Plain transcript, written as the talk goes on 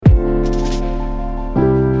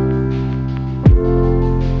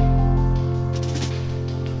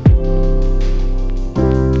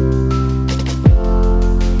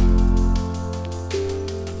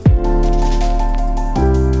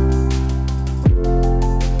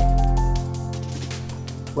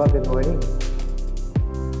Well, good morning.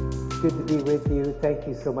 Good to be with you. Thank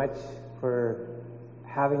you so much for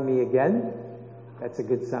having me again. That's a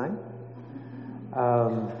good sign.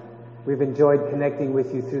 We've enjoyed connecting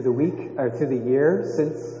with you through the week, or through the year,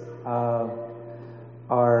 since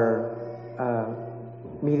our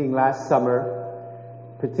meeting last summer.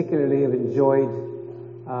 Particularly have enjoyed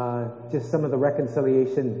just some of the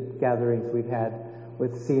reconciliation gatherings we've had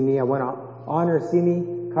with Sini. I want to honor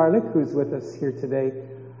Sini Carlick, who's with us here today.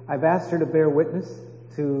 I've asked her to bear witness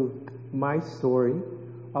to my story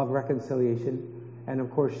of reconciliation, and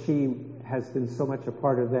of course she has been so much a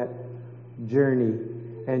part of that journey,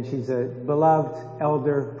 and she's a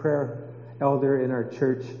beloved prayer elder in our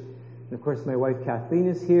church. And of course my wife Kathleen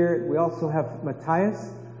is here. We also have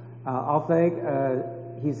Matthias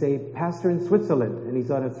Alfeg. He's a pastor in Switzerland, and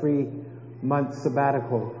he's on a 3-month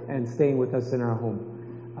sabbatical and staying with us in our home.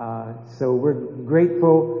 So we're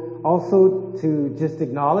grateful also to just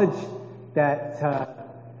acknowledge that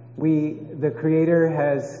the Creator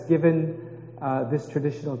has given this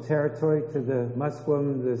traditional territory to the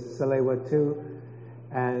Musqueam, the Tsleil-Waututh,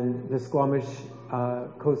 and the Squamish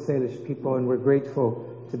Coast Salish people, and we're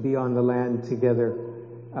grateful to be on the land together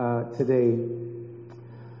today.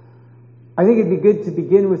 I think it'd be good to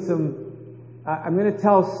begin with I'm going to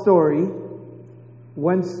tell a story,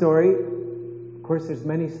 one story. Of course, there's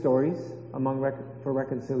many stories for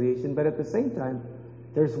reconciliation, but at the same time,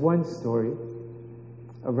 there's one story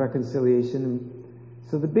of reconciliation.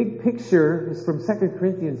 So the big picture is from 2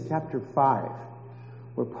 Corinthians chapter 5,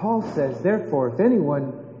 where Paul says, "Therefore, if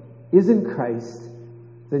anyone is in Christ,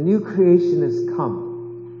 the new creation has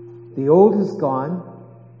come. The old is gone,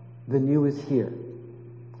 the new is here.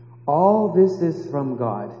 All this is from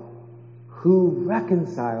God, who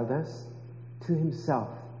reconciled us to himself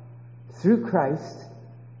through Christ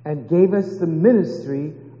and gave us the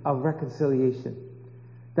ministry of reconciliation."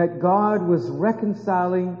 That God was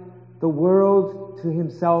reconciling the world to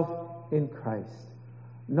himself in Christ,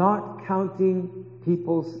 not counting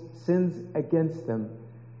people's sins against them.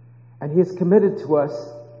 And he has committed to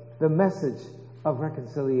us the message of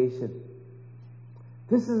reconciliation.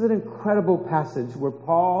 This is an incredible passage where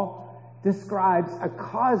Paul describes a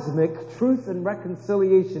cosmic truth and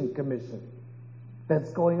reconciliation commission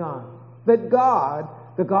that's going on. That God,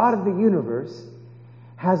 the God of the universe,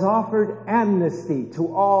 has offered amnesty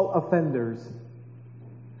to all offenders.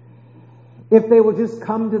 If they will just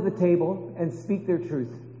come to the table and speak their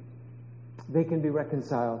truth, they can be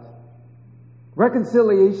reconciled.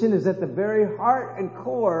 Reconciliation is at the very heart and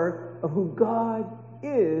core of who God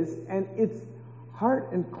is, and it's heart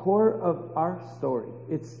and core of our story.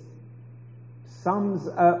 It sums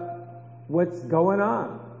up what's going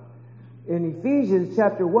on. In Ephesians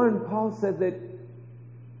chapter 1, Paul said that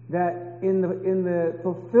in the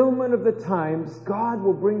fulfillment of the times, God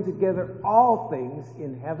will bring together all things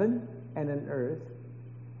in heaven and in earth.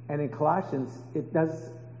 And in Colossians, it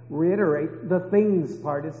does reiterate the things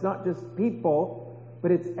part. It's not just people,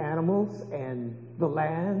 but it's animals and the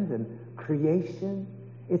land and creation.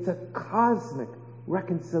 It's a cosmic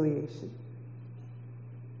reconciliation.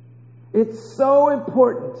 It's so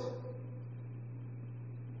important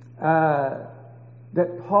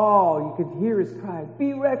that Paul, you could hear his cry,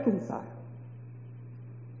 "Be reconciled.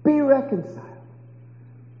 Be reconciled.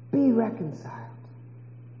 Be reconciled."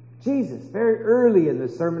 Jesus, very early in the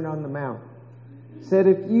Sermon on the Mount, said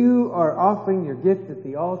if you are offering your gift at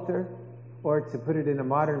the altar, or to put it in a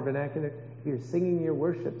modern vernacular, if you're singing your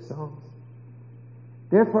worship songs,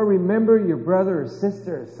 therefore remember your brother or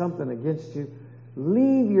sister has something against you,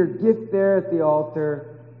 leave your gift there at the altar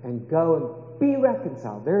and go and be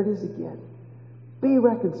reconciled. There it is again. Be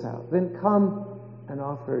reconciled. Then come and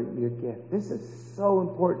offer your gift. This is so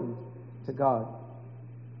important to God.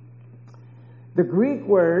 The Greek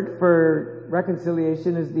word for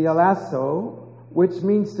reconciliation is dialasso, which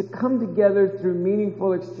means to come together through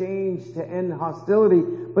meaningful exchange to end hostility.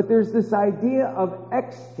 But there's this idea of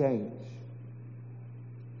exchange.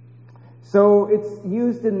 So it's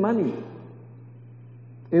used in money.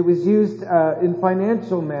 It was used in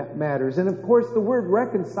financial matters. And of course, the word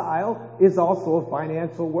reconcile is also a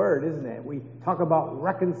financial word, isn't it? We talk about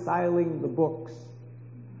reconciling the books.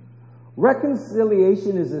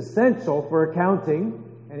 Reconciliation is essential for accounting.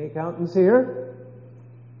 Any accountants here?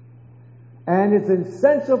 And it's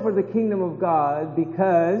essential for the kingdom of God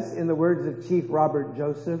because, in the words of Chief Robert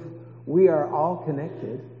Joseph, we are all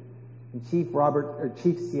connected. And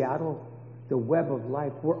Chief Seattle, the web of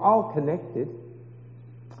life, we're all connected.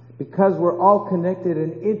 Because we're all connected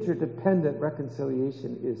and interdependent,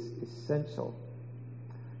 reconciliation is essential.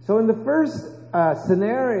 So in the first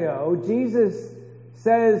scenario, Jesus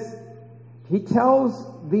says He tells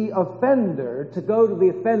the offender to go to the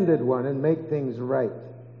offended one and make things right.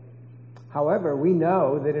 However, we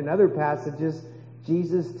know that in other passages,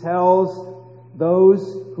 Jesus tells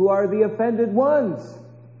those who are the offended ones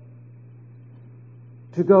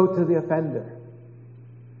to go to the offender.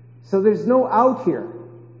 So there's no out here.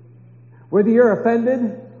 Whether you're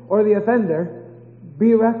offended or the offender,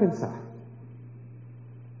 be reconciled.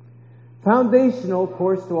 Foundational, of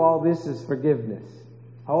course, to all this is forgiveness.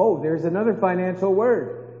 Oh, there's another financial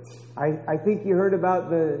word. I think you heard about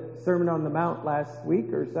the Sermon on the Mount last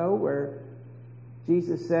week or so, where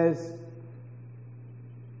Jesus says,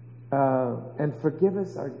 and forgive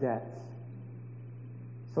us our debts.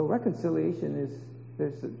 So reconciliation is,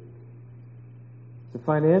 it's a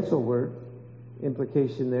financial word,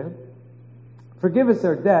 implication there. Forgive us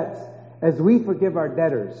our debts as we forgive our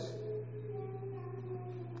debtors.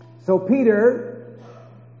 So Peter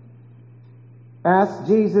asked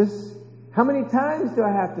Jesus, how many times do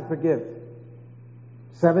I have to forgive?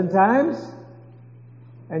 7 times?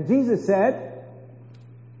 And Jesus said,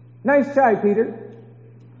 nice try, Peter.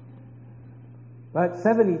 But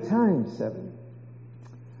 70 times 7.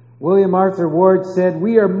 William Arthur Ward said,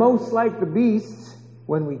 we are most like the beasts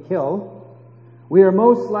when we kill. We are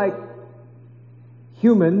most like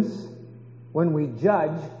humans when we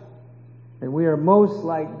judge. And we are most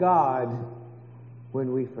like God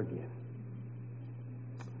when we forgive.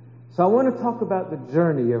 So I want to talk about the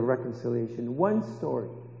journey of reconciliation. One story.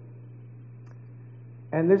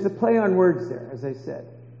 And there's a play on words there, as I said.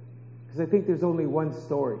 Because I think there's only one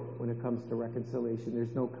story when it comes to reconciliation.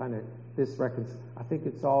 There's no kind of I think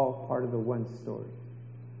it's all part of the one story.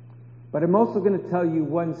 But I'm also going to tell you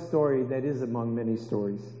one story that is among many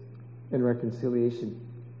stories in reconciliation.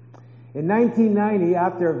 In 1990,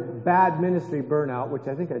 after bad ministry burnout, which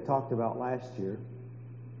I think I talked about last year,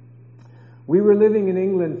 we were living in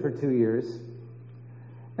England for 2 years.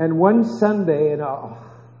 And one Sunday, and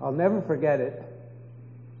I'll never forget it,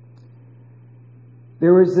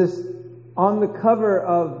 there was this, on the cover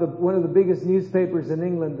of one of the biggest newspapers in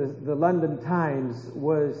England, the London Times,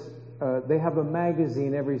 they have a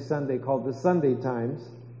magazine every Sunday called the Sunday Times.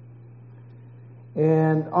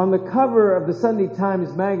 And on the cover of the Sunday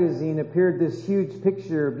Times magazine appeared this huge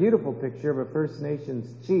picture, beautiful picture of a First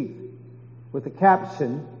Nations chief with the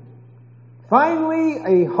caption, "Finally,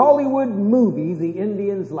 a Hollywood movie the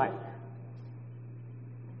Indians like."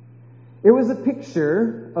 It was a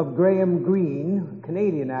picture of Graham Greene, a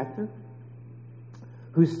Canadian actor,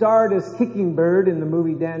 who starred as Kicking Bird in the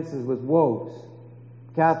movie Dances with Wolves.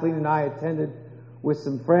 Kathleen and I attended with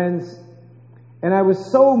some friends, and I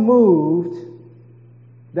was so moved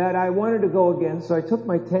that I wanted to go again, so I took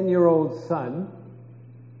my 10-year-old son,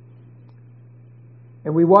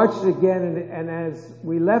 and we watched it again, and as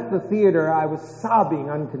we left the theater, I was sobbing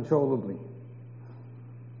uncontrollably.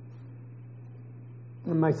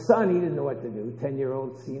 And my son, he didn't know what to do.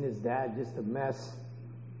 10-year-old, seeing his dad, just a mess.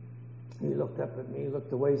 He looked up at me,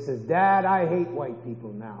 looked away, says, "Dad, I hate white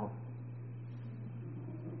people now."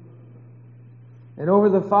 And over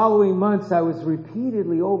the following months, I was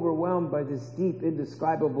repeatedly overwhelmed by this deep,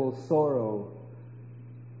 indescribable sorrow.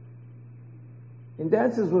 And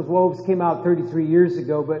Dances with Wolves came out 33 years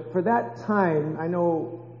ago, but for that time, I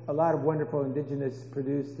know a lot of wonderful Indigenous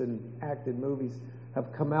produced and acted movies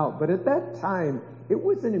have come out, but at that time, it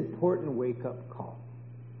was an important wake-up call.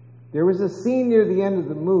 There was a scene near the end of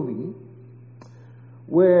the movie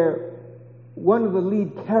where one of the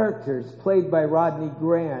lead characters, played by Rodney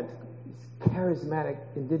Grant, charismatic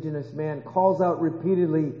Indigenous man, calls out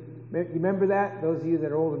repeatedly. You remember that? Those of you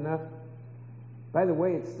that are old enough. By the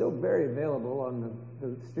way, it's still very available on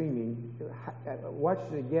the streaming. I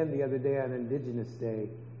watched it again the other day on Indigenous Day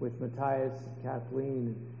with Matthias and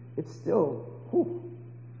Kathleen. It's still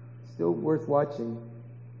worth watching.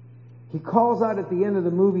 He calls out at the end of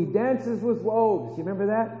the movie, "Dances with Wolves." You remember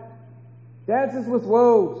that? "Dances with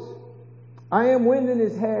Wolves. I am wind in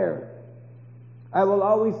his hair. I will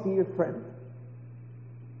always be your friend."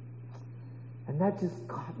 And that just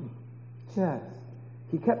caught me.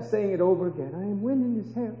 He kept saying it over again. "I am wind in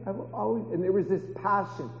his hair. I will always..." And there was this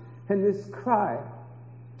passion and this cry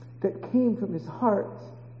that came from his heart.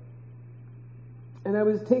 And I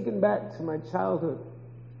was taken back to my childhood.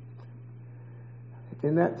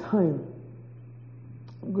 In that time,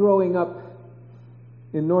 growing up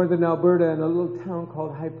in northern Alberta in a little town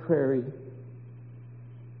called High Prairie,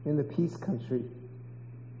 in the Peace Country,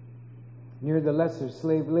 near the Lesser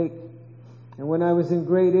Slave Lake. And when I was in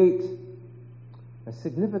grade 8, a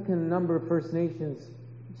significant number of First Nations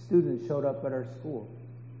students showed up at our school.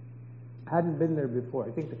 I hadn't been there before.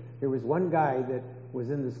 I think there was one guy that was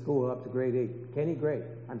in the school up to grade 8. Kenny Gray.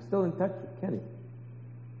 I'm still in touch with Kenny.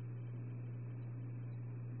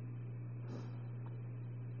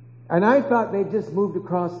 And I thought they'd just moved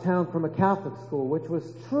across town from a Catholic school, which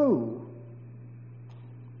was true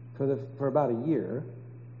for about a year.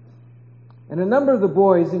 And a number of the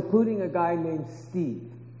boys, including a guy named Steve,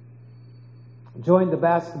 joined the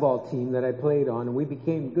basketball team that I played on, and we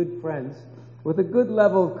became good friends with a good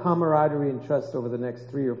level of camaraderie and trust over the next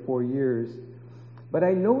 3 or 4 years. But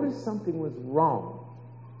I noticed something was wrong.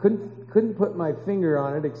 Couldn't put my finger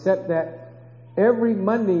on it, except that every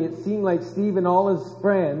Monday it seemed like Steve and all his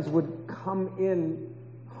friends would come in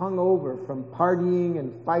hungover from partying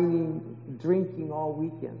and fighting, drinking all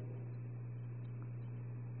weekend.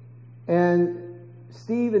 And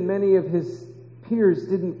Steve and many of his peers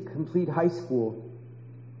didn't complete high school.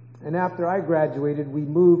 And after I graduated, we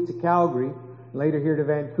moved to Calgary, later here to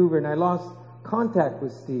Vancouver, and I lost contact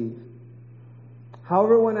with Steve.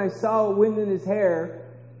 However, when I saw wind in his hair,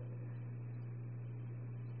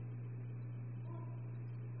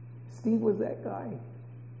 Steve was that guy.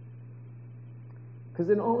 Because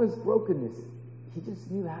in all his brokenness, he just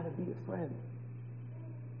knew how to be a friend.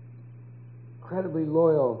 Incredibly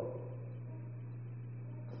loyal.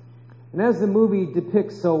 And as the movie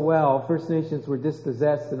depicts so well, First Nations were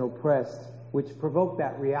dispossessed and oppressed, which provoked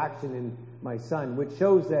that reaction in my son, which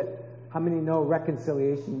shows that how many know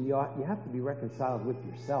reconciliation, you have to be reconciled with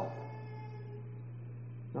yourself.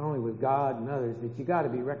 Not only with God and others, but you got to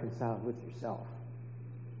be reconciled with yourself.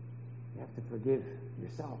 You have to forgive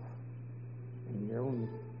yourself and your own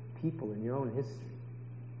people and your own history.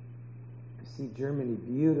 You see Germany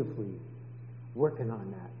beautifully working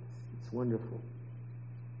on that. It's wonderful.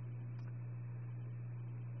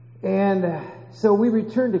 And so we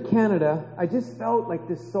returned to Canada. I just felt like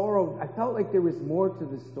this sorrow. I felt like there was more to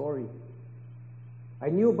the story. I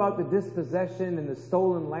knew about the dispossession and the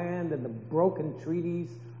stolen land and the broken treaties.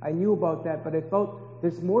 I knew about that, but I felt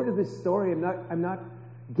there's more to this story. I'm not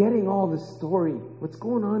getting all the story. What's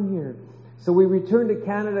going on here? So we returned to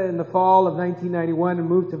Canada in the fall of 1991 and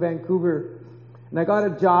moved to Vancouver. And I got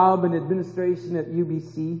a job in administration at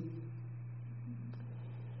UBC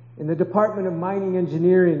in the Department of Mining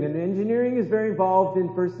Engineering. And engineering is very involved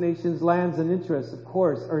in First Nations lands and interests, of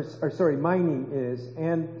course. Mining is.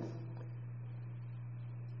 And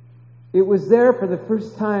it was there for the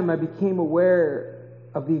first time I became aware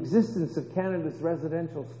of the existence of Canada's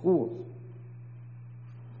residential schools.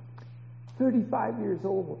 35 years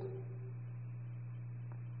old.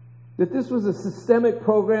 That this was a systemic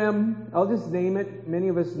program. I'll just name it. Many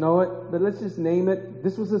of us know it, but let's just name it.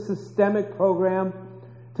 This was a systemic program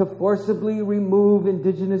to forcibly remove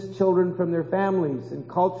Indigenous children from their families and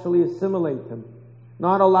culturally assimilate them,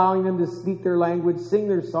 not allowing them to speak their language, sing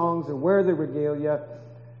their songs, or wear their regalia.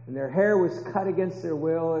 And their hair was cut against their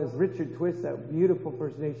will, as Richard Twist, that beautiful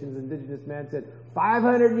First Nations Indigenous man, said,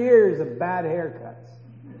 500 years of bad haircuts.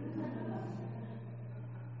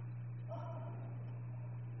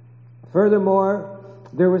 Furthermore,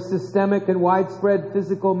 there was systemic and widespread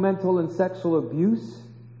physical, mental, and sexual abuse.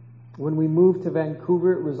 When we moved to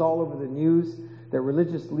Vancouver, it was all over the news that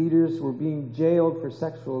religious leaders were being jailed for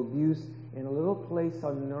sexual abuse in a little place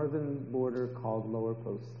on the northern border called Lower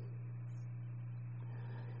Post.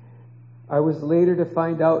 I was later to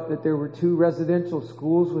find out that there were 2 residential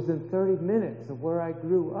schools within 30 minutes of where I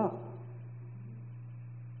grew up.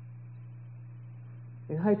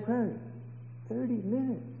 In High Prairie. 30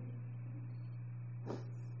 minutes.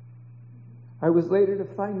 I was later to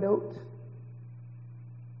find out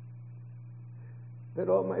that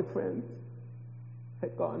all my friends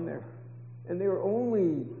had gone there. And they were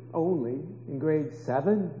only in grade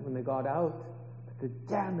 7 when they got out. But the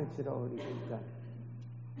damage had already been done.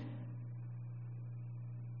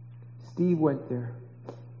 Steve went there.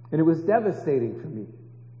 And it was devastating for me,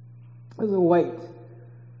 as a white,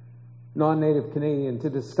 non-native Canadian, to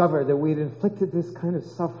discover that we had inflicted this kind of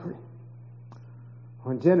suffering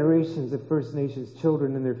on generations of First Nations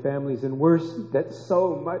children and their families, and worse, that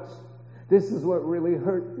so much, this is what really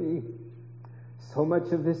hurt me, so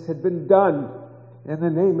much of this had been done in the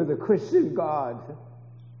name of the Christian God,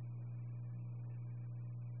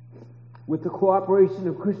 with the cooperation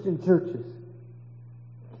of Christian churches,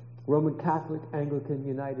 Roman Catholic, Anglican,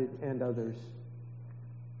 United, and others.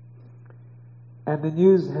 And the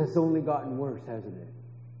news has only gotten worse, hasn't it?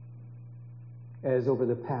 As over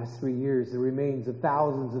the past 3 years, the remains of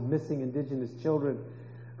thousands of missing Indigenous children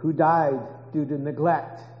who died due to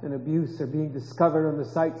neglect and abuse are being discovered on the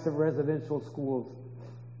sites of residential schools.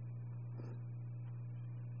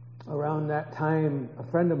 Around that time, a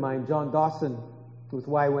friend of mine, John Dawson, with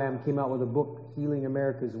YWAM, came out with a book, Healing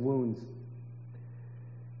America's Wounds.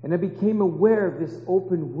 And I became aware of this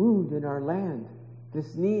open wound in our land,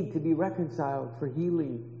 this need to be reconciled for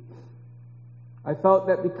healing. I felt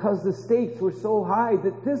that because the stakes were so high,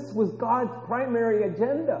 that this was God's primary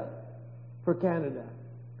agenda for Canada.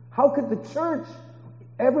 How could the church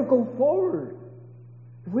ever go forward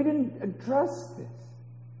if we didn't address this?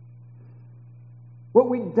 What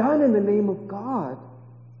we'd done in the name of God.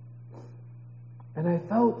 And I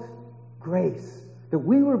felt grace, that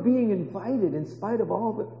we were being invited, in spite of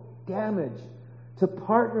all the damage, to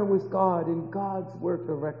partner with God in God's work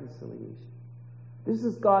of reconciliation. This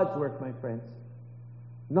is God's work, my friends,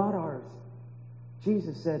 not ours.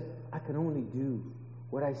 Jesus said, I can only do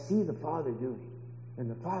what I see the Father doing, and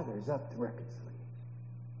the Father is up to reconciliation.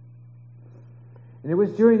 And it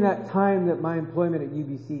was during that time that my employment at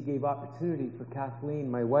UBC gave opportunity for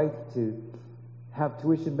Kathleen, my wife, to have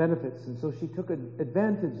tuition benefits. And so she took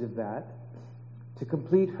advantage of that to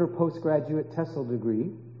complete her postgraduate TESOL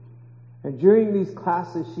degree. And during these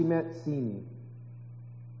classes, she met Sini,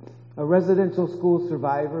 a residential school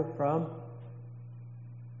survivor from,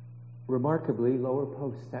 remarkably, Lower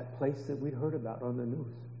Post, that place that we'd heard about on the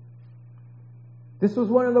news. This was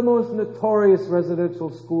one of the most notorious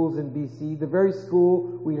residential schools in BC, the very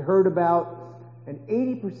school we'd heard about, and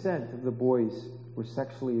 80% of the boys were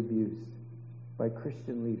sexually abused by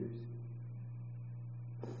Christian leaders.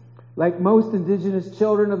 Like most Indigenous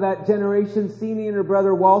children of that generation, Sini and her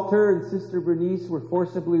brother Walter and sister Bernice were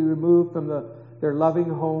forcibly removed from their loving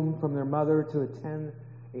home from their mother to attend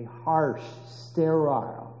a harsh,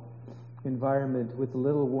 sterile environment with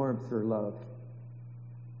little warmth or love.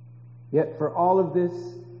 Yet for all of this,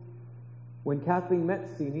 when Kathleen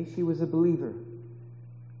met Sini, she was a believer.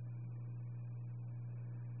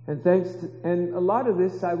 And a lot of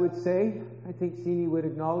this, I would say, I think Sini would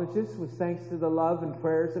acknowledge this, was thanks to the love and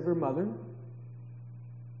prayers of her mother.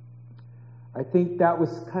 I think that was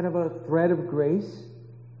kind of a thread of grace,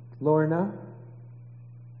 Lorna.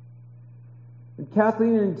 And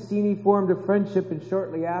Kathleen and Sini formed a friendship, and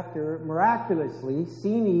shortly after, miraculously,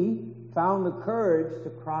 Sini found the courage to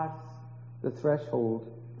cross the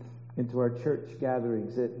threshold into our church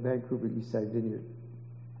gatherings at Vancouver Eastside Vineyard.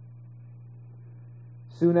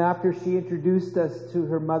 Soon after, she introduced us to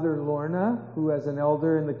her mother, Lorna, who, as an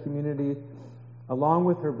elder in the community, along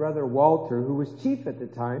with her brother Walter, who was chief at the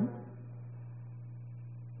time,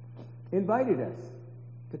 invited us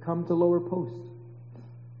to come to Lower Post.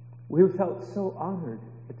 We felt so honored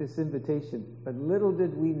at this invitation, but little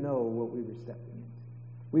did we know what we were stepping into.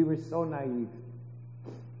 We were so naive.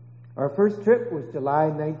 Our first trip was July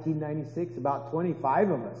 1996. About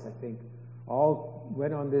 25 of us, I think, all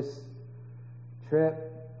went on this trip.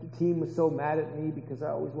 The team was so mad at me because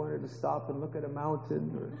I always wanted to stop and look at a mountain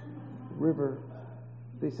or river.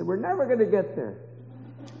 They said, we're never going to get there.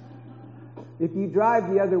 If you drive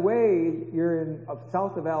the other way, you're in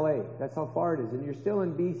south of LA. That's how far it is. And you're still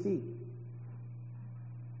in BC.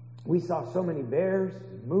 We saw so many bears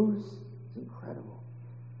and moose. It's incredible.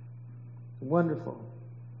 It's wonderful.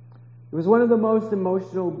 It was one of the most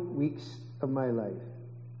emotional weeks of my life.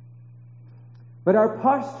 But our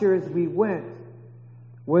posture as we went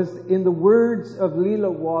was, in the words of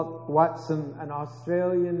Leela Watson, an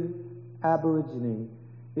Australian Aborigine,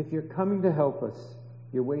 if you're coming to help us,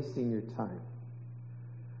 you're wasting your time.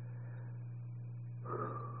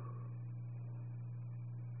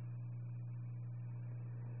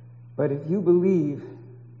 But if you believe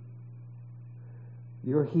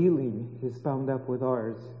your healing is bound up with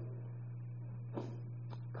ours,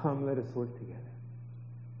 come, let us work together.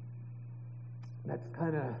 That's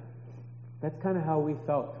kind of how we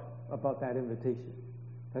felt about that invitation.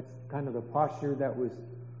 That's kind of the posture that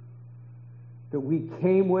we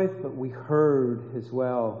came with, but we heard as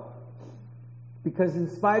well. Because in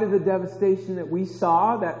spite of the devastation that we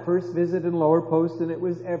saw that first visit in Lower Post, and it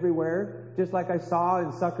was everywhere, just like I saw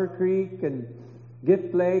in Sucker Creek and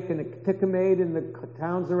Gift Lake and Atikamekw and the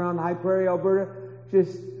towns around High Prairie, Alberta,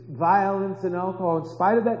 just violence and alcohol. In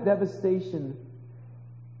spite of that devastation,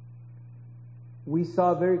 we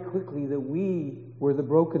saw very quickly that we were the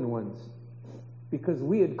broken ones because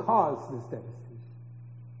we had caused this devastation.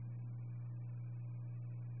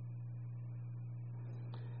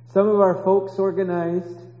 Some of our folks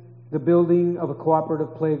organized the building of a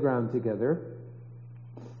cooperative playground together.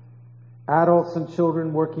 Adults and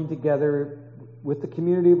children working together with the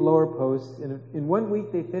community of Lower Post. In 1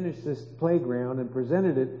 week, they finished this playground and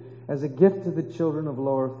presented it as a gift to the children of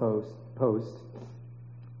Lower Post.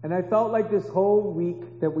 And I felt like this whole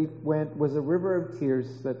week that we went was a river of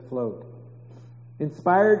tears that flowed.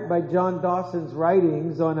 Inspired by John Dawson's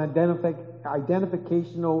writings on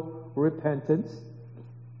identificational repentance,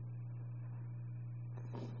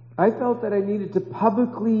 I felt that I needed to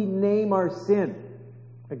publicly name our sin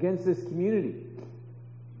against this community.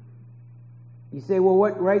 You say, well,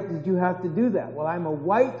 what right did you have to do that? Well, I'm a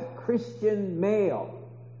white Christian male.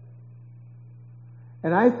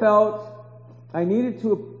 And I felt I needed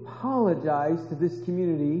to apologize to this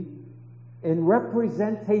community in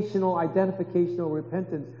representational, identificational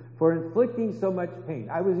repentance for inflicting so much pain.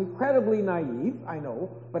 I was incredibly naive, I know,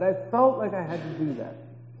 but I felt like I had to do that.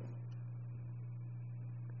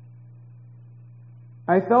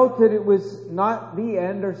 I felt that it was not the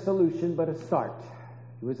end or solution, but a start.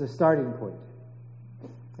 It was a starting point.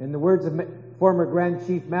 In the words of former Grand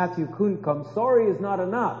Chief Matthew Kuncombe, sorry is not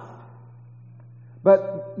enough.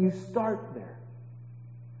 But you start there.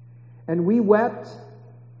 And we wept.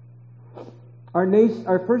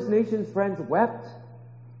 Our First Nations friends wept.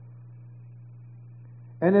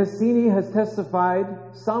 And as Sini has testified,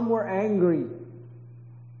 some were angry.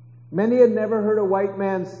 Many had never heard a white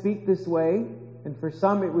man speak this way, and for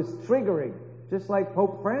some it was triggering, just like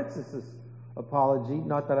Pope Francis's apology.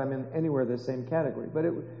 Not that I'm in anywhere the same category, but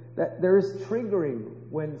that there is triggering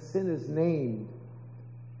when sin is named.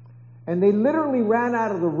 And they literally ran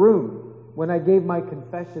out of the room when I gave my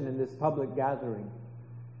confession in this public gathering.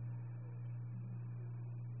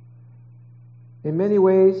 In many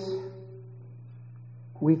ways,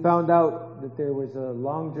 we found out that there was a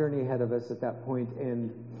long journey ahead of us at that point,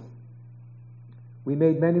 and we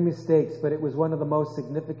made many mistakes, but it was one of the most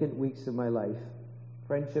significant weeks of my life.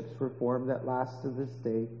 Friendships were formed that last to this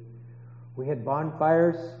day. We had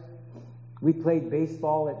bonfires. We played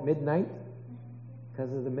baseball at midnight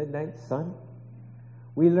because of the midnight sun.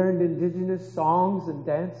 We learned indigenous songs and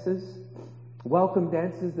dances, welcome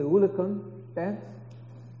dances, the Ulukun dance.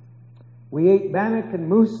 We ate bannock and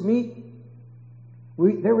moose meat.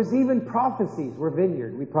 There was even prophecies. We're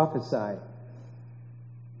vineyard. We prophesied.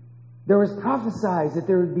 There was prophesied that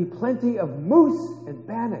there would be plenty of moose and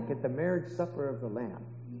bannock at the marriage supper of the Lamb.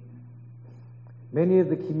 Many of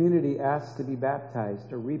the community asked to be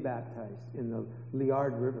baptized or rebaptized in the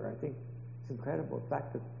Liard River. I think it's incredible. In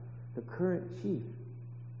fact, the current chief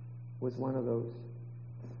was one of those.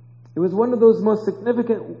 It was one of those most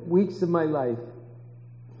significant weeks of my life.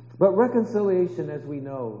 But reconciliation, as we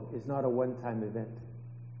know, is not a one-time event.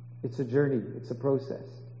 It's a journey. It's a process.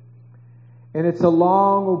 And it's a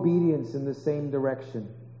long obedience in the same direction.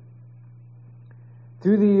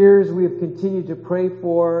 Through the years, we have continued to pray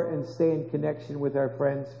for and stay in connection with our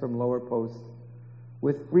friends from Lower Post,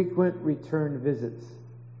 with frequent return visits,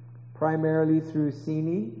 primarily through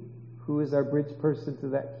Sini, who is our bridge person to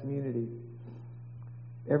that community.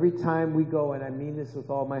 Every time we go, and I mean this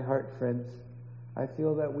with all my heart, friends, I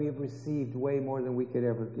feel that we have received way more than we could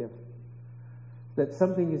ever give. That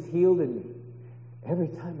something is healed in me every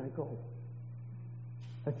time I go.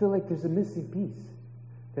 I feel like there's a missing piece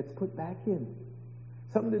that's put back in.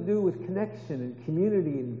 Something to do with connection and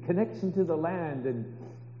community and connection to the land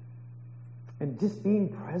and just being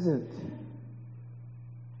present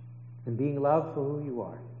and being loved for who you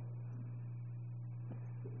are.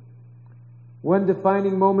 One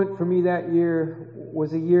defining moment for me that year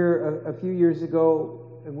was a few years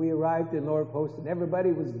ago, and we arrived in Lower Post and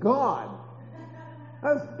everybody was gone.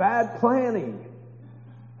 That was bad planning.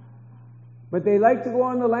 But they like to go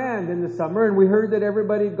on the land in the summer, and we heard that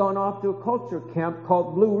everybody had gone off to a culture camp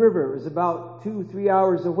called Blue River. It was about 2-3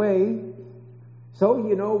 hours away. So,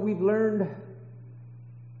 we've learned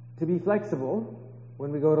to be flexible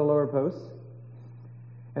when we go to Lower Post.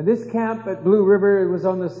 And this camp at Blue River, it was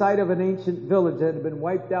on the site of an ancient village that had been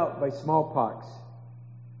wiped out by smallpox.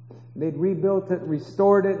 They'd rebuilt it,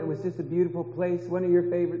 restored it. It was just a beautiful place, one of your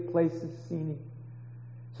favorite places, Sini.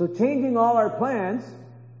 So changing all our plans,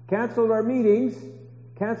 canceled our meetings,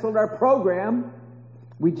 canceled our program.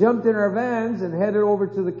 We jumped in our vans and headed over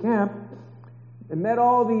to the camp and met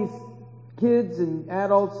all these kids and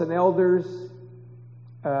adults and elders.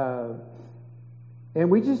 And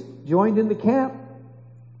we just joined in the camp.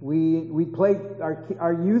 We played,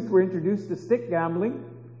 our youth were introduced to stick gambling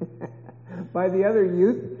by the other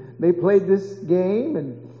youth. They played this game,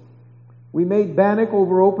 and we made bannock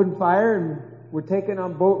over open fire, and we're taken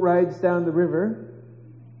on boat rides down the river.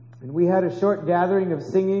 And we had a short gathering of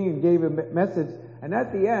singing and gave a message. And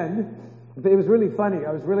at the end, it was really funny.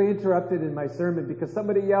 I was really interrupted in my sermon because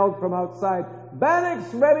somebody yelled from outside,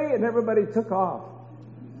 "Bannock's ready!" and everybody took off.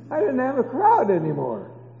 I didn't have a crowd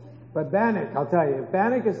anymore. But bannock, I'll tell you, if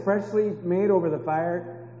bannock is freshly made over the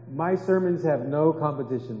fire, my sermons have no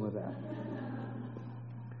competition with that.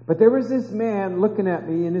 But there was this man looking at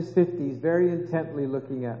me in his 50s, very intently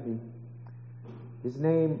looking at me. His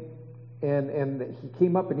name, and he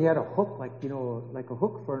came up and he had a hook, like a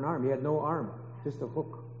hook for an arm. He had no arm, just a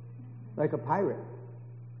hook. like a pirate.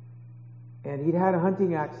 And he'd had a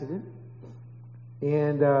hunting accident,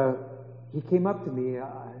 and he came up to me.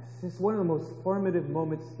 It's just one of the most formative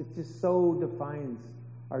moments. It just so defines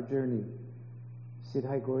our journey. He said,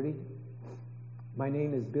 "Hi, Gordie. My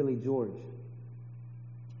name is Billy George."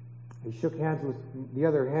 He shook hands with the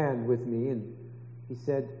other hand with me, and he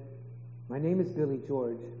said, "My name is Billy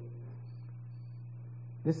George.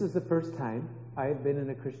 This is the first time I have been in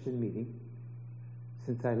a Christian meeting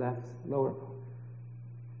since I left Lower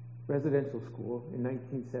residential school in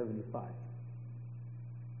 1975.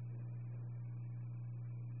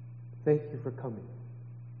 Thank you for coming."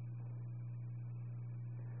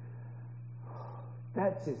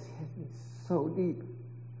 That just hit me so deep.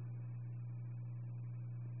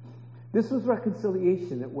 This was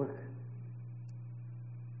reconciliation at work.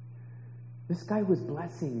 This guy was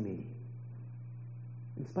blessing me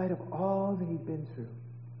in spite of all that he'd been through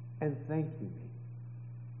and thanking me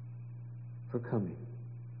for coming.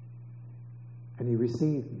 And he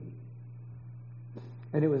received me.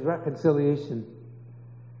 And it was reconciliation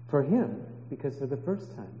for him, because for the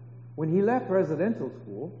first time, when he left residential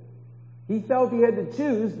school, he felt he had to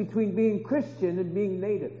choose between being Christian and being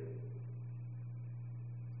native.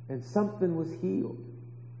 And something was healed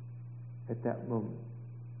at that moment.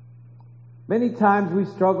 Many times we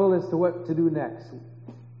struggle as to what to do next,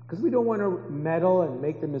 because we don't want to meddle and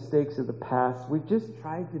make the mistakes of the past. We've just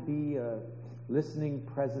tried to be a listening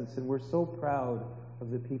presence, and we're so proud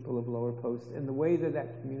of the people of Lower Post and the way that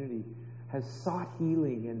that community has sought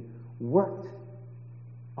healing and worked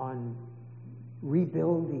on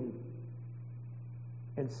rebuilding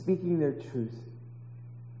and speaking their truth.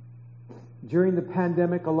 During the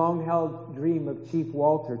pandemic, a long-held dream of Chief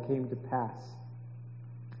Walter came to pass.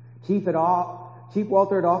 Chief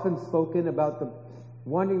Walter had often spoken about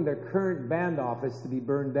wanting their current band office to be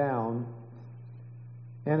burned down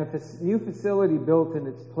and a new facility built in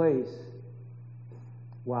its place.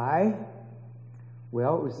 Why?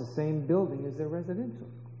 Well, it was the same building as their residential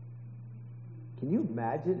school. Can you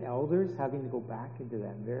imagine elders having to go back into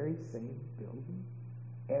that very same building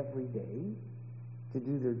every day to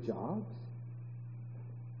do their jobs?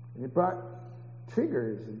 And it brought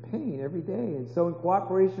triggers and pain every day. And so in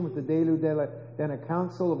cooperation with the Delu Dena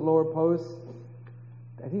Council of Lower Post,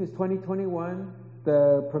 I think it was 2021,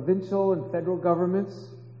 the provincial and federal governments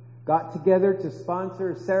got together to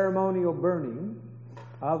sponsor a ceremonial burning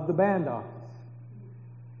of the band office.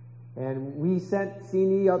 And we sent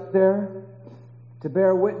Sini up there to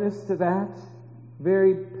bear witness to that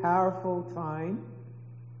very powerful time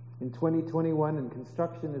in 2021, and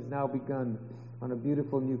construction has now begun on a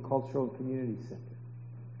beautiful new cultural and community center.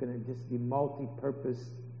 It's going to just be multi-purpose,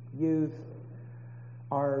 youth,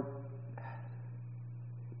 art,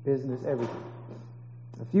 business, everything.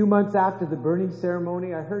 A few months after the burning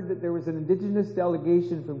ceremony, I heard that there was an Indigenous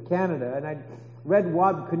delegation from Canada, and I'd read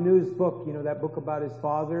Wab Kinu's book, that book about his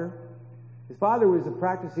father. His father was a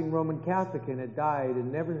practicing Roman Catholic and had died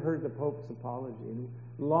and never heard the Pope's apology, and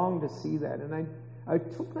longed to see that. And I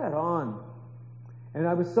took that on. And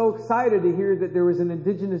I was so excited to hear that there was an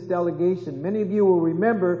Indigenous delegation. Many of you will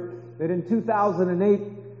remember that in 2008,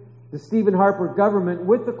 the Stephen Harper government,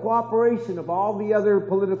 with the cooperation of all the other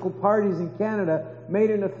political parties in Canada, made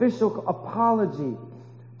an official apology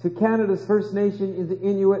to Canada's First Nation, the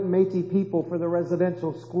Inuit and Métis people for the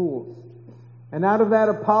residential schools. And out of that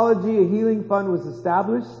apology, a healing fund was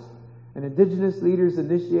established, and Indigenous leaders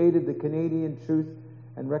initiated the Canadian Truth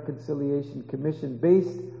and Reconciliation Commission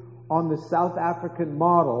based on the South African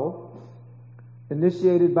model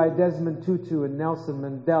initiated by Desmond Tutu and Nelson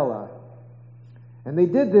Mandela. And they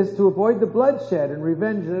did this to avoid the bloodshed and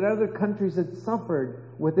revenge that other countries had suffered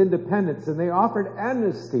with independence. And they offered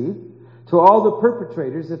amnesty to all the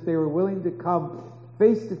perpetrators if they were willing to come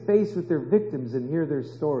face to face with their victims and hear their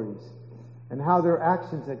stories and how their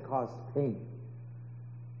actions had caused pain.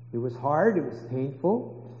 It was hard, it was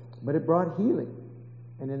painful, but it brought healing.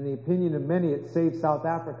 And in the opinion of many, it saved South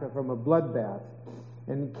Africa from a bloodbath.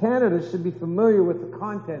 And Canada should be familiar with the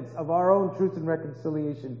contents of our own Truth and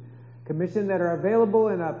Reconciliation Commission that are available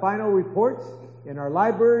in our final reports, in our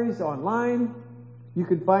libraries, online. You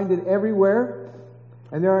can find it everywhere.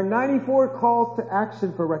 And there are 94 calls to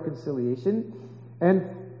action for reconciliation. And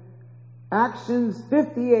actions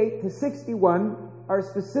 58 to 61 are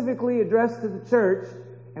specifically addressed to the church,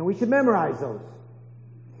 and we should memorize those.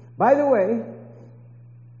 By the way,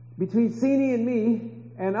 between Sini and me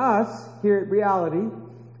and us here at Reality,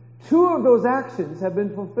 2 of those actions have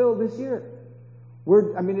been fulfilled this year.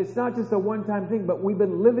 It's not just a one-time thing, but we've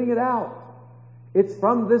been living it out. It's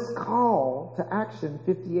from this call to action,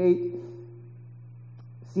 58,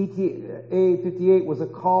 CTA 58 was a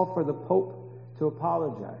call for the Pope to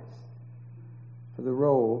apologize for the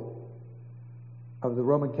role of the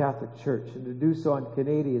Roman Catholic Church and to do so on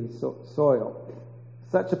Canadian soil.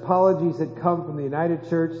 Such apologies had come from the United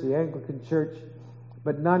Church, the Anglican Church,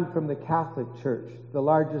 but none from the Catholic Church, the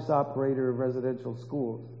largest operator of residential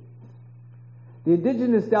schools. The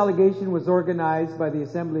Indigenous delegation was organized by the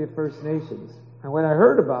Assembly of First Nations, and when I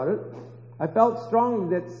heard about it, I felt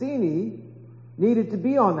strongly that Sini needed to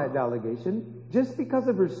be on that delegation just because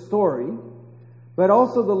of her story, but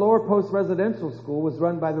also the Lower Post Residential School was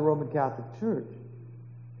run by the Roman Catholic Church.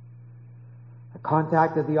 I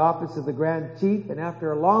contacted the office of the Grand Chief, and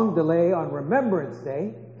after a long delay on Remembrance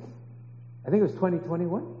Day, I think it was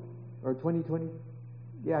 2021 or 2020.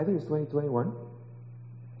 Yeah, I think it was 2021.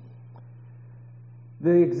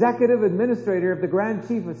 The executive administrator of the Grand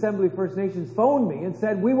Chief Assembly of First Nations phoned me and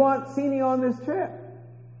said, "We want Sini on this trip.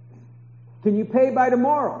 Can you pay by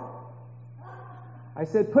tomorrow?" I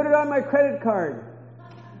said, "Put it on my credit card."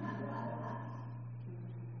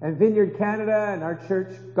 And Vineyard Canada and our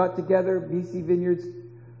church got together. BC Vineyards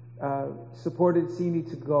supported Sini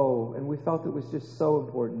to go, and we felt it was just so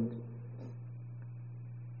important.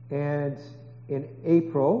 And in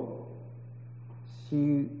April,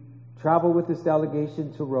 she traveled with this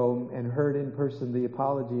delegation to Rome and heard in person the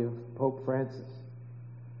apology of Pope Francis.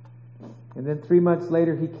 And then 3 months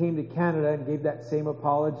later, he came to Canada and gave that same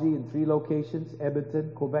apology in 3 locations: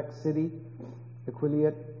 Edmonton, Quebec City,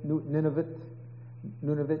 Iqaluit, Nunavut,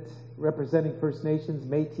 representing First Nations,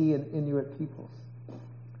 Métis, and Inuit peoples.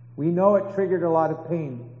 We know it triggered a lot of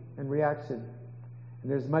pain and reaction,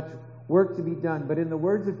 and there's much work to be done. But in the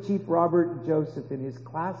words of Chief Robert Joseph in his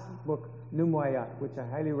classic book, Numwayat, which I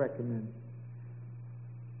highly recommend,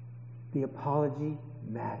 the apology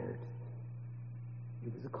mattered.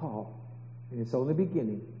 It was a call, and it's only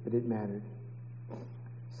beginning, but it mattered.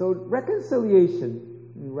 So reconciliation,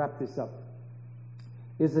 let me wrap this up,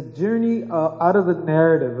 is a journey out of the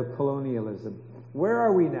narrative of colonialism. Where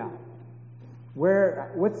are we now?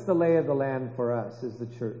 What's the lay of the land for us as the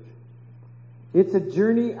church? It's a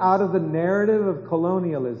journey out of the narrative of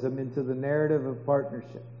colonialism into the narrative of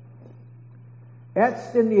partnership.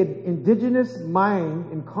 Etched in the indigenous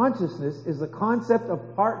mind and consciousness is the concept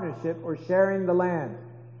of partnership or sharing the land.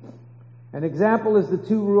 An example is the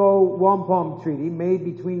Two-Row Wampum Treaty made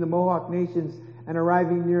between the Mohawk nations and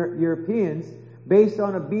arriving Europeans based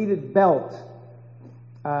on a beaded belt,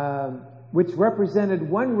 which represented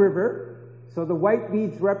one river. So the white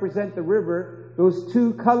beads represent the river. Those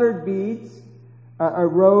 2 colored beads,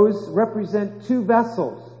 rows, represent 2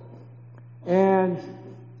 vessels. And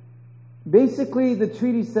basically the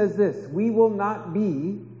treaty says this: we will not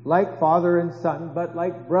be like father and son, but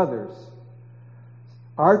like brothers.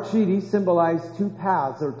 Our treaty symbolized 2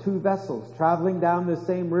 paths or 2 vessels traveling down the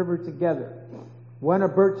same river together. One a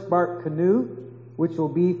birch bark canoe, which will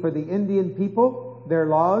be for the Indian people, their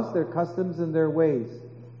laws, their customs, and their ways.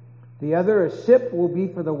 The other, a ship, will be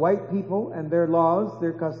for the white people and their laws,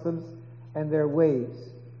 their customs, and their ways.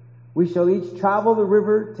 We shall each travel the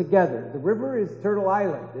river together. The river is Turtle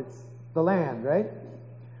Island. It's the land, right?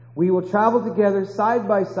 We will travel together side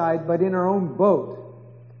by side, but in our own boat.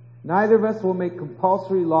 Neither of us will make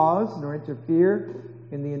compulsory laws nor interfere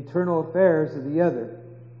in the internal affairs of the other.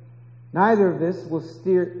 Neither of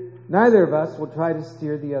us will try to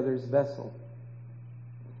steer the other's vessel.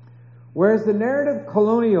 Whereas the narrative of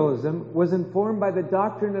colonialism was informed by the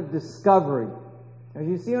doctrine of discovery. As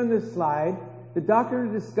you see on this slide, the doctrine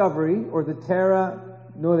of discovery, or the terra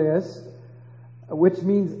nullius, which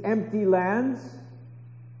means empty lands,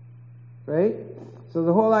 right? So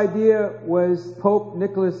the whole idea was Pope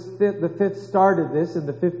Nicholas V started this in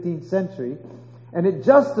the 15th century, and it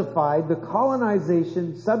justified the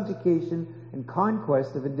colonization, subjugation, and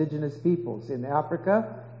conquest of indigenous peoples in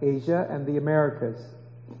Africa, Asia, and the Americas.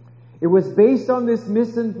 It was based on this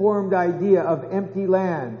misinformed idea of empty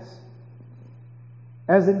lands.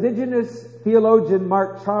 As indigenous theologian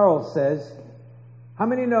Mark Charles says, how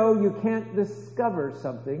many know you can't discover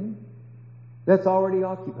something that's already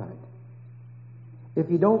occupied? If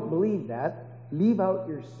you don't believe that, leave out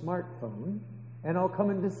your smartphone and I'll come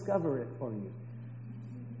and discover it for you.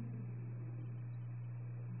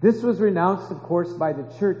 This was renounced, of course, by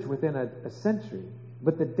the church within a century,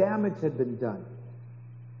 but the damage had been done.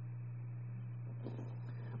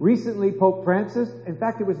 Recently, Pope Francis, in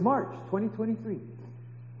fact, it was March 2023.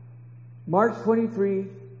 March 23,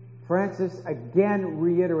 Francis again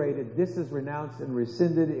reiterated, this is renounced and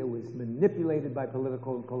rescinded. It was manipulated by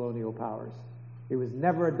political and colonial powers. It was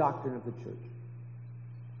never a doctrine of the church.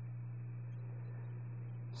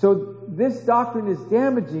 So this doctrine is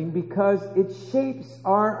damaging because it shapes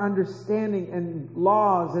our understanding and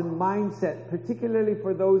laws and mindset, particularly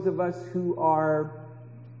for those of us who are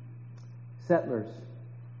settlers.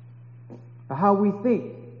 How we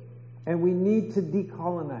think. And we need to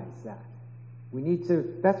decolonize that.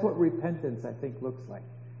 That's what repentance, I think, looks like,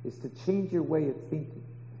 is to change your way of thinking.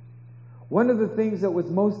 One of the things that was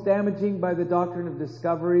most damaging by the doctrine of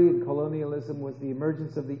discovery and colonialism was the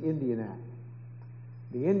emergence of the Indian Act.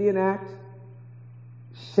 The Indian Act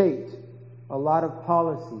shaped a lot of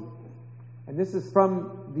policy. And this is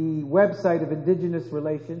from the website of Indigenous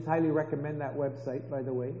Relations. Highly recommend that website, by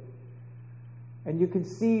the way. And you can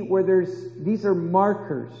see where these are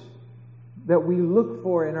markers that we look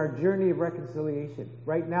for in our journey of reconciliation.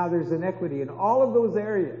 Right now there's inequity in all of those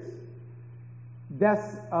areas.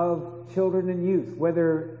 Deaths of children and youth,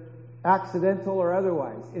 whether accidental or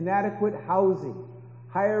otherwise. Inadequate housing.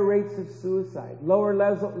 Higher rates of suicide. Lower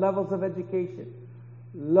levels of education.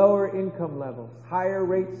 Lower income levels. Higher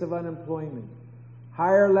rates of unemployment.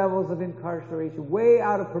 Higher levels of incarceration. Way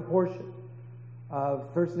out of proportion of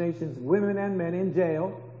First Nations women and men in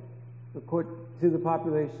jail to the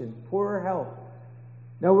population. Poorer health.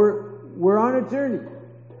 Now we're on a journey.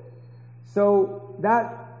 So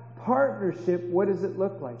that partnership, what does it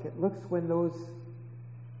look like? It looks when those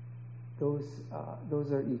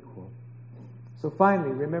are equal. So finally,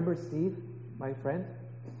 remember Steve, my friend?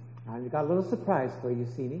 I got a little surprise for you,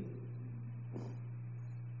 Sini.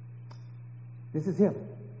 This is him.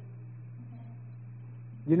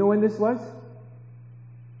 You know when this was?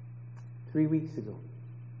 3 weeks ago.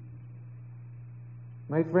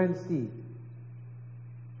 My friend Steve.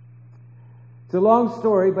 It's a long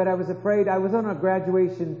story, but I was afraid. I was on a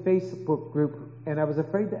graduation Facebook group, and I was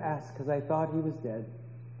afraid to ask because I thought he was dead.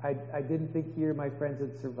 I didn't think he or my friends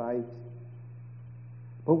had survived.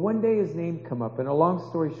 But one day his name come up, and a long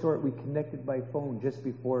story short, we connected by phone just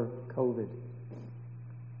before COVID.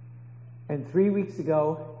 And 3 weeks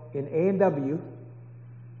ago, in A&W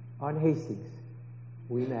on Hastings,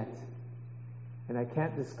 we met. And I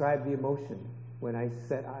can't describe the emotion when I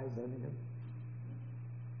set eyes on him.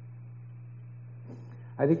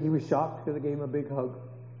 I think he was shocked because I gave him a big hug.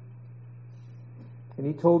 And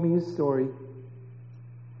he told me his story.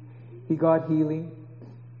 He got healing.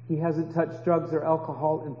 He hasn't touched drugs or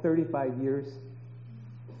alcohol in 35 years.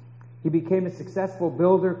 He became a successful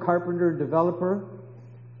builder, carpenter, developer.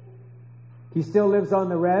 He still lives on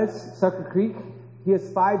the res, Sucker Creek. He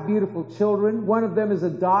has 5 beautiful children. One of them is a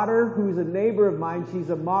daughter who's a neighbor of mine. She's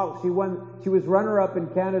a model. She was runner-up in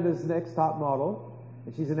Canada's Next Top Model.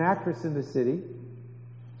 And she's an actress in the city.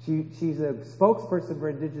 She's a spokesperson for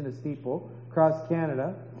Indigenous people across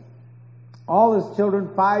Canada. All his children,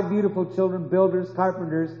 5 beautiful children, builders,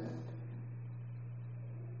 carpenters,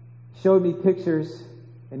 showed me pictures.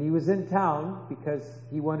 And he was in town because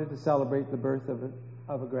he wanted to celebrate the birth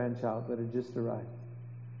of a grandchild that had just arrived.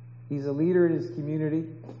 He's a leader in his community.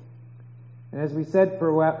 And as we said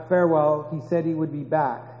for farewell, he said he would be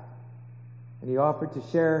back. And he offered to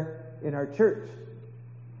share in our church.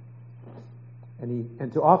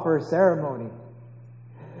 And to offer a ceremony.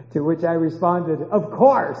 To which I responded, of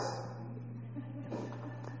course!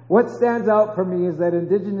 What stands out for me is that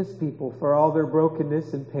Indigenous people, for all their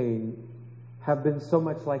brokenness and pain, have been so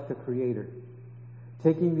much like the Creator.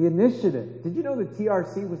 Taking the initiative. Did you know that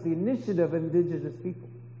TRC was the initiative of Indigenous people?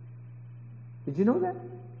 Did you know that?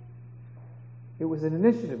 It was an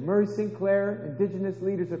initiative. Murray Sinclair, Indigenous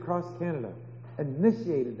leaders across Canada,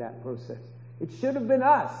 initiated that process. It should have been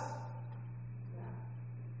us.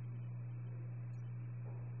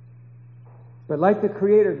 But like the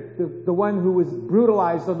Creator, the one who was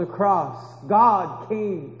brutalized on the cross, God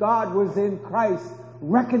came. God was in Christ,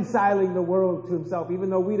 reconciling the world to himself, even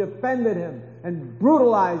though we'd offended him and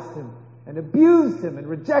brutalized him and abused him and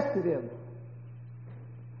rejected him.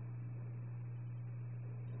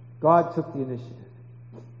 God took the initiative,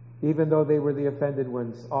 even though they were the offended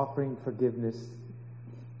ones, offering forgiveness.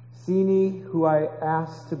 Sini, who I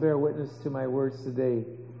asked to bear witness to my words today,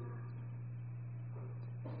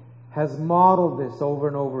 has modeled this over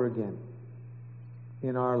and over again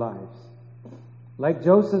in our lives. Like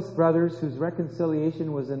Joseph's brothers, whose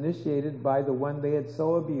reconciliation was initiated by the one they had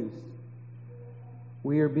so abused,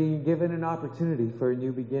 we are being given an opportunity for a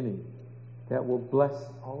new beginning that will bless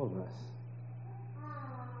all of us.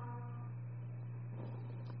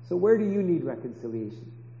 So where do you need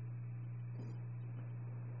reconciliation?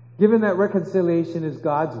 Given that reconciliation is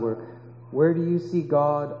God's work, where do you see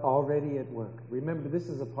God already at work? Remember, this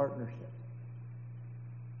is a partnership.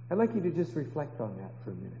 I'd like you to just reflect on that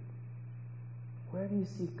for a minute. Where do you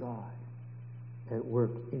see God at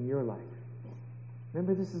work in your life?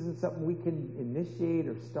 Remember, this isn't something we can initiate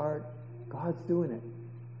or start. God's doing it.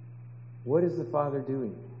 What is the Father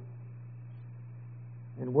doing?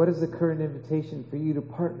 And what is the current invitation for you to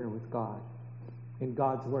partner with God in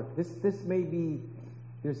God's work? This may be,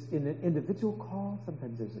 there's an individual call,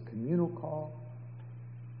 sometimes there's a communal call.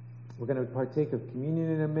 We're going to partake of communion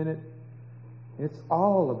in a minute. And it's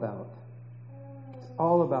all about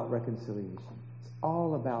reconciliation. It's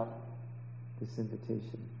all about this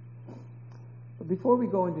invitation. But before we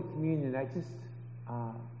go into communion,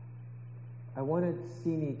 I wanted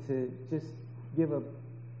Sini to just give a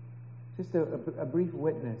brief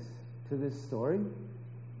witness to this story.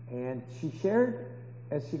 And she shared,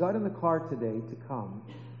 as she got in the car today to come,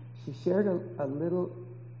 she shared a little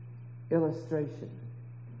illustration,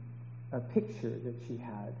 a picture that she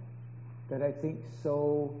had that I think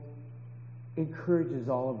so encourages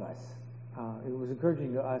all of us. It was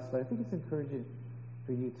encouraging to us, but I think it's encouraging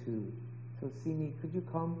for you too. So Sini, could you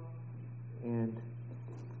come? And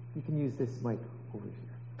you can use this mic over here.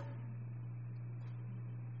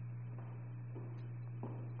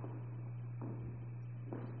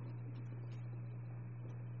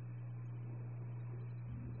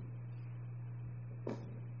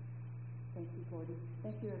 Thank you, Gordie.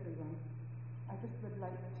 Thank you, everyone. I just would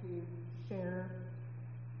like to share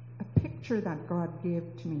a picture that God gave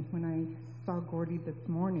to me when I saw Gordie this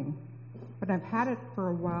morning. But I've had it for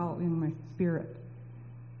a while in my spirit.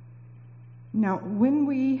 Now, when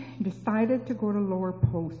we decided to go to Lower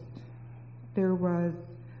Post,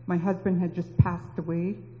 my husband had just passed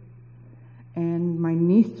away, and my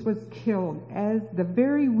niece was killed. As the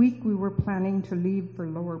very week we were planning to leave for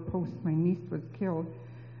Lower Post, my niece was killed.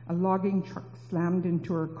 A logging truck slammed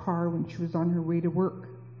into her car when she was on her way to work.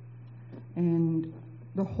 And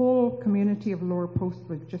the whole community of Lower Post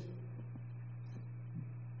was just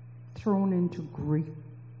thrown into grief.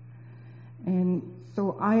 And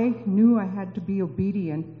so I knew I had to be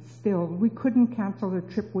obedient still. We couldn't cancel the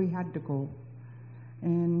trip. We had to go.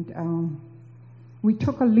 And we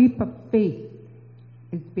took a leap of faith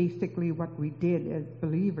is basically what we did as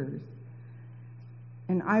believers.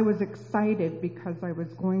 And I was excited because I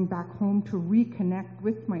was going back home to reconnect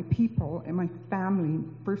with my people and my family,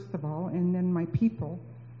 first of all, and then my people.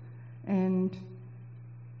 And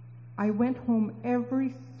I went home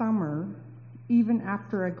every summer, even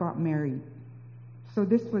after I got married. So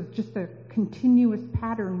this was just a continuous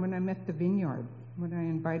pattern when I met the vineyard, when I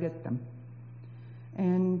invited them.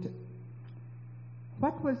 And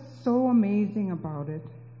what was so amazing about it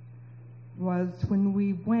was when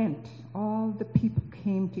we went, all the people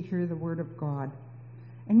came to hear the word of God.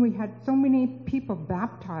 And we had so many people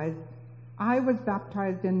baptized. I was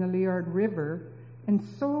baptized in the Liard River, and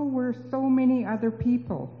so were so many other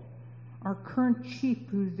people. Our current chief,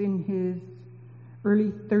 who's in his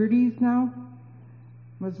early 30s now,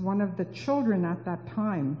 was one of the children at that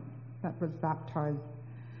time that was baptized.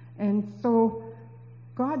 And so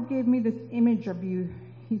God gave me this image of you.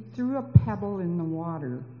 He threw a pebble in the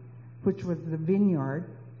water, which was the vineyard.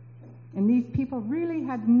 And these people really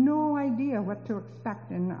had no idea what to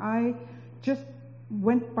expect. And I just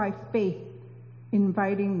went by faith,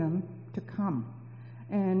 inviting them to come.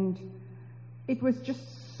 And it was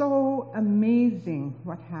just so amazing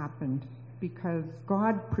what happened, because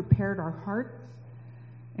God prepared our hearts.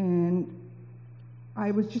 And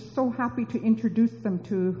I was just so happy to introduce them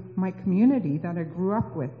to my community that I grew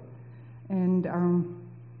up with. And,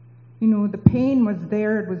 the pain was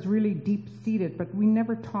there. It was really deep-seated, but we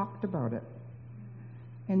never talked about it.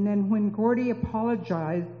 And then when Gordie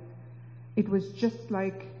apologized, it was just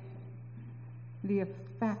like the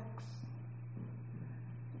effects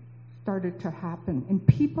started to happen. And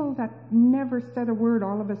people that never said a word,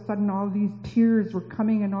 all of a sudden all these tears were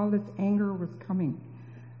coming and all this anger was coming.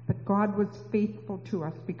 But God was faithful to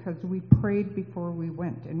us because we prayed before we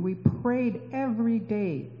went. And we prayed every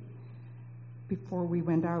day before we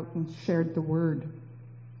went out and shared the word.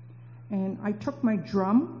 And I took my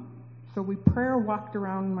drum. So we prayer walked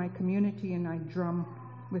around my community, and I drummed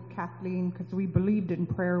with Kathleen because we believed in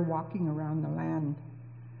prayer walking around the land.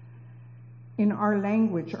 In our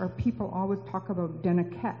language, our people always talk about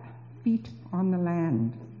denaket, feet on the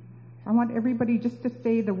land. I want everybody just to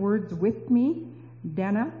say the words with me.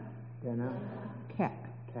 Dena. Ket.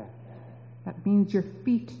 That means your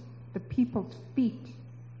feet, the people's feet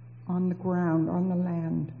on the ground, on the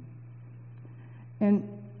land. And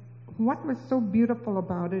what was so beautiful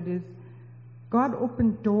about it is God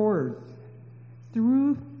opened doors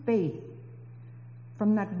through faith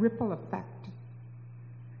from that ripple effect.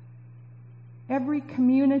 Every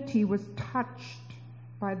community was touched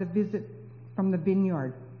by the visit from the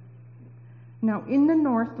vineyard. Now, in the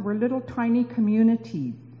north, we're little tiny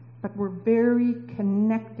communities, but we're very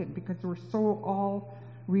connected because we're so all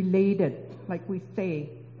related. Like we say,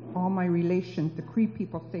 all my relations, the Cree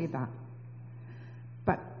people say that.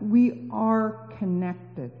 But we are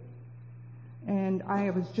connected. And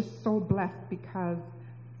I was just so blessed because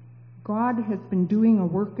God has been doing a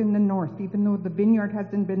work in the north. Even though the vineyard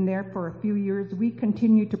hasn't been there for a few years, we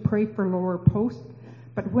continue to pray for Lower Post.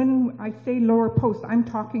 But when I say Lower Post, I'm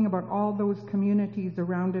talking about all those communities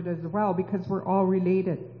around it as well, because we're all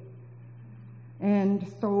related. And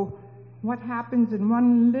so what happens in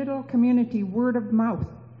one little community, word of mouth,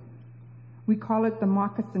 we call it the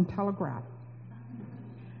Moccasin Telegraph.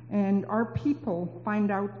 And our people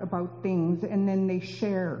find out about things and then they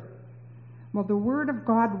share. Well, the word of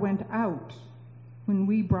God went out when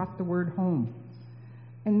we brought the word home.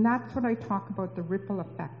 And that's what I talk about, the ripple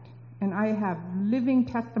effect. And I have living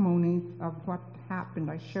testimonies of what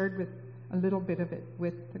happened. I shared with a little bit of it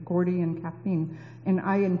with Gordie and Kathleen. And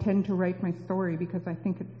I intend to write my story because I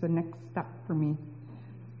think it's the next step for me.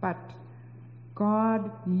 But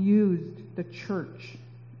God used the church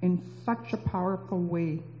in such a powerful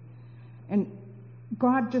way. And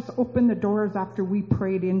God just opened the doors after we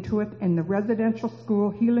prayed into it, and the residential school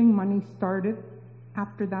healing money started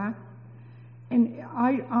after that. And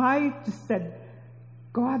I just said,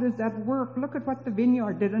 God is at work. Look at what the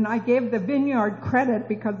vineyard did. And I gave the vineyard credit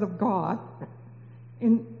because of God.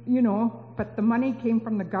 And, but the money came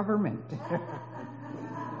from the government.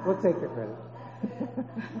 We'll take the credit.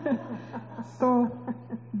 So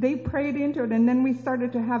they prayed into it, and then we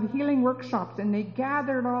started to have healing workshops, and they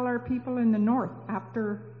gathered all our people in the north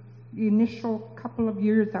after the initial couple of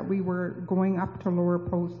years that we were going up to Lower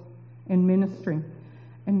Post and ministering.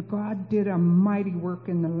 And God did a mighty work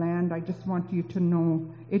in the land. I just want you to know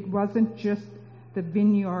it wasn't just the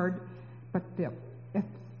vineyard, but the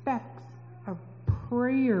effects of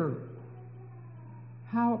prayer.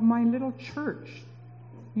 How my little church,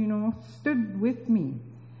 stood with me.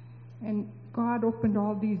 And God opened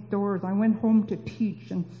all these doors. I went home to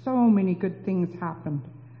teach, and so many good things happened.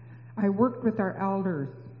 I worked with our elders,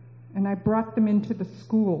 and I brought them into the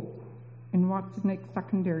school in Watson Lake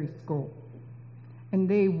Secondary School. And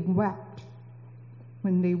they wept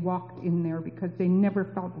when they walked in there because they never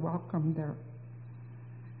felt welcome there.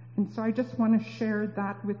 And so I just want to share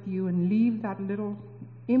that with you and leave that little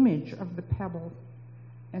image of the pebble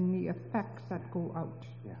and the effects that go out.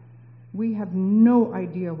 Yeah. We have no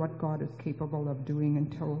idea what God is capable of doing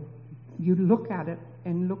until you look at it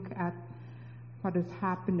and look at what has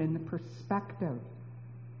happened in the perspective.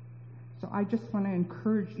 So I just want to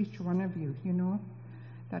encourage each one of you,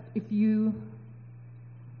 that if you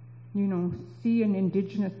see an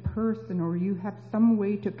Indigenous person or you have some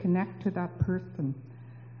way to connect to that person,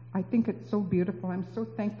 I think it's so beautiful. I'm so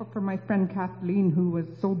thankful for my friend Kathleen, who was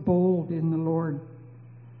so bold in the Lord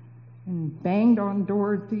and banged on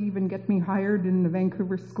doors to even get me hired in the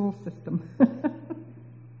Vancouver school system.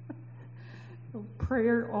 So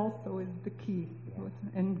prayer also is the key.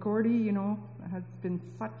 And Gordie, has been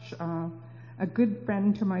such a good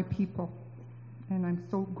friend to my people. And I'm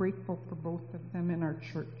so grateful for both of them in our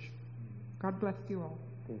church. God bless you all.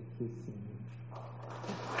 Thank you, Cindy.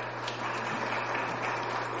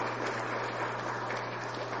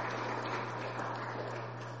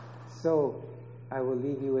 So, I will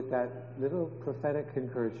leave you with that little prophetic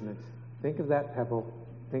encouragement. Think of that pebble,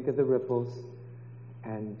 think of the ripples,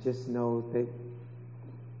 and just know that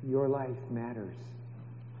your life matters.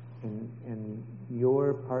 And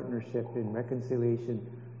your partnership in reconciliation,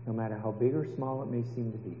 no matter how big or small it may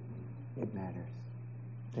seem to be, it matters.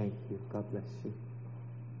 Thank you. God bless you.